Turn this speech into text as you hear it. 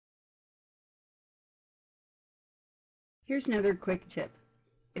Here's another quick tip.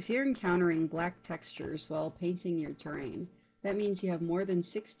 If you're encountering black textures while painting your terrain, that means you have more than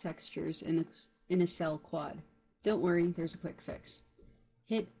 6 textures in a cell quad. Don't worry, there's a quick fix.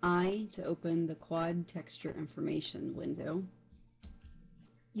 Hit I to open the quad texture information window.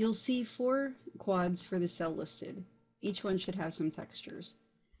 You'll see 4 quads for the cell listed. Each one should have some textures.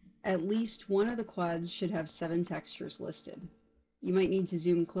 At least one of the quads should have 7 textures listed. You might need to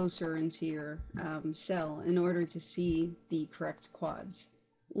zoom closer into your cell in order to see the correct quads.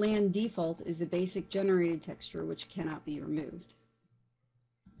 Land default is the basic generated texture which cannot be removed.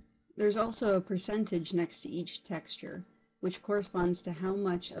 There's also a percentage next to each texture, which corresponds to how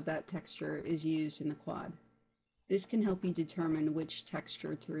much of that texture is used in the quad. This can help you determine which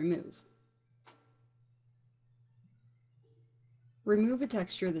texture to remove. Remove a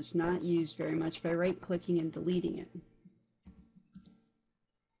texture that's not used very much by right-clicking and deleting it.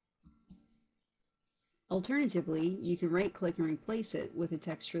 Alternatively, you can right-click and replace it with a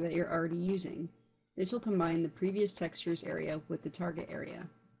texture that you're already using. This will combine the previous textures area with the target area.